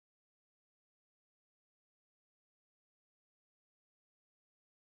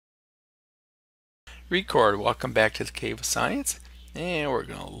Record, welcome back to the Cave of Science, and we're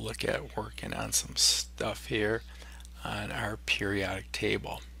going to look at working on some stuff here on our periodic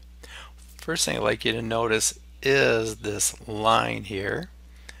table. First thing I'd like you to notice is this line here,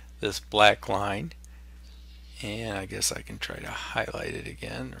 this black line, and I guess I can try to highlight it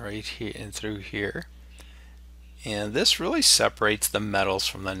again right here and through here. And this really separates the metals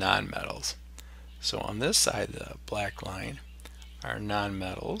from the nonmetals. So on this side of the black line are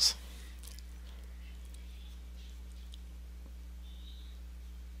nonmetals.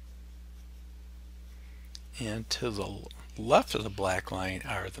 And to the left of the black line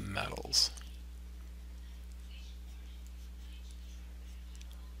are the metals.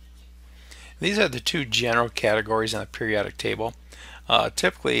 These are the two general categories on the periodic table.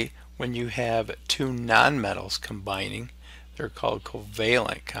 Typically, when you have two nonmetals combining, they're called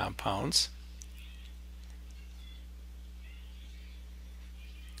covalent compounds.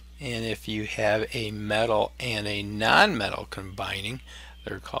 And if you have a metal and a nonmetal combining,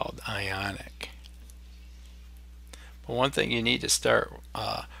 they're called ionic. But one thing you need to start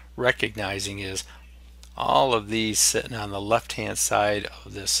recognizing is all of these sitting on the left-hand side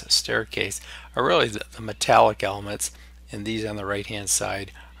of this staircase are really the metallic elements, and these on the right-hand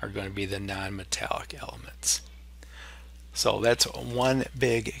side are going to be the non-metallic elements. So that's one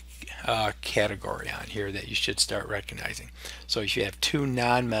big category on here that you should start recognizing. So if you have two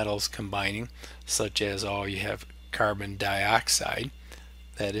nonmetals combining, such as you have carbon dioxide,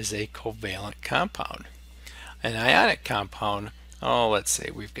 that is a covalent compound. An ionic compound, let's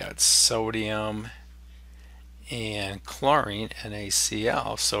say we've got sodium and chlorine,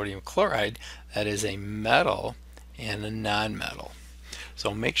 NaCl, sodium chloride, that is a metal and a nonmetal.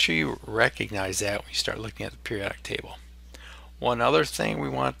 So make sure you recognize that when you start looking at the periodic table. One other thing we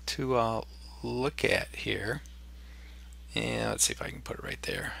want to look at here, and let's see if I can put it right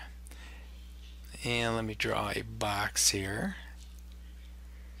there. And let me draw a box here.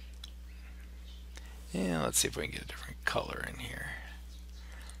 And let's see if we can get a different color in here.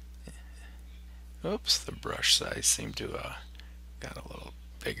 Oops, the brush size seemed to got a little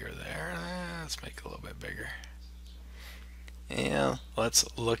bigger there. Let's make it a little bit bigger. And let's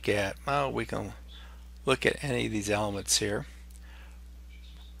look at, we can look at any of these elements here.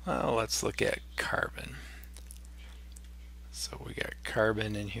 Well, let's look at carbon. So we got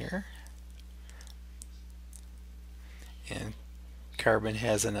carbon in here. And carbon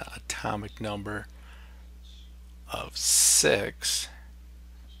has an atomic number of 6.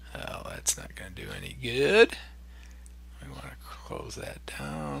 Well, that's not going to do any good. We want to close that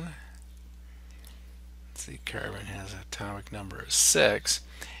down. Let's see, carbon has an atomic number of 6,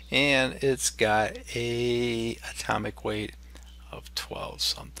 and it's got a atomic weight of 12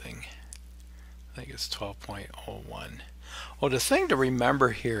 something. I think it's 12.01. Well, the thing to remember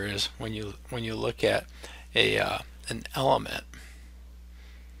here is when you look at an element,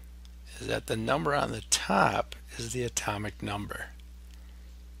 is that the number on the top is the atomic number.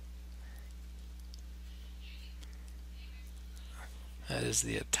 That is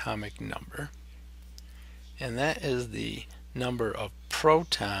the atomic number. And that is the number of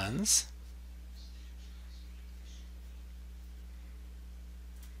protons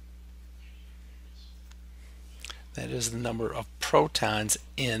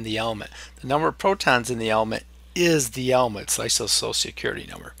in the element. The number of protons in the element is the element's Social Security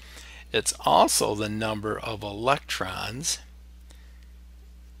number. It's also the number of electrons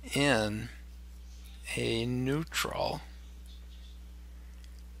in a neutral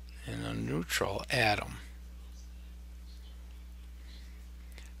atom.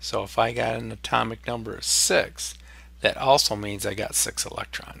 So if I got an atomic number of 6, that also means I got 6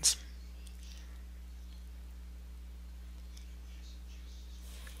 electrons.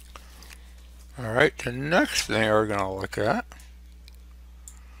 Alright, the next thing we're going to look at,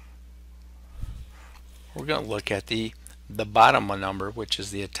 we're going to look at the bottom number, which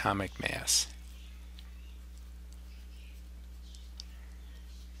is the atomic mass.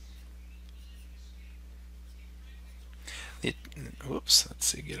 Let's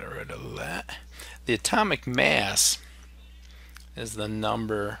see, get rid of that. The atomic mass is the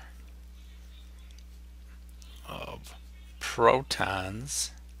number of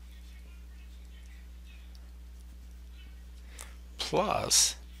protons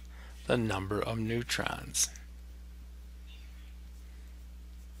plus the number of neutrons.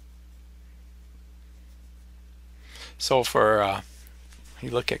 So for you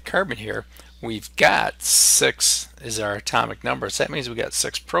look at carbon here, we've got 6 is our atomic number, so that means we got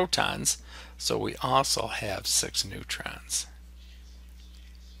 6 protons, so we also have 6 neutrons.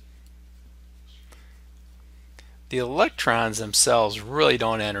 The electrons themselves really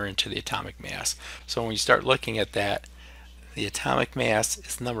don't enter into the atomic mass. So when you start looking at that, the atomic mass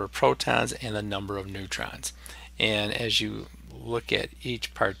is the number of protons and the number of neutrons. And as you look at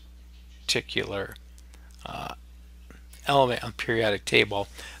each particular element on the periodic table,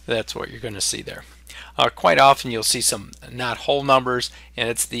 that's what you're going to see there. Quite often you'll see some not whole numbers, and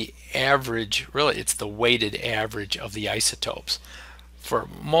it's the average, really it's the weighted average of the isotopes. For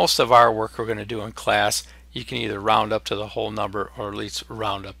most of our work we're going to do in class, you can either round up to the whole number or at least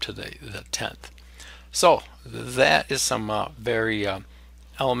round up to the 10th. So that is some very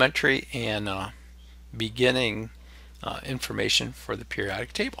elementary and beginning information for the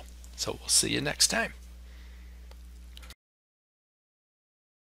periodic table. So we'll see you next time.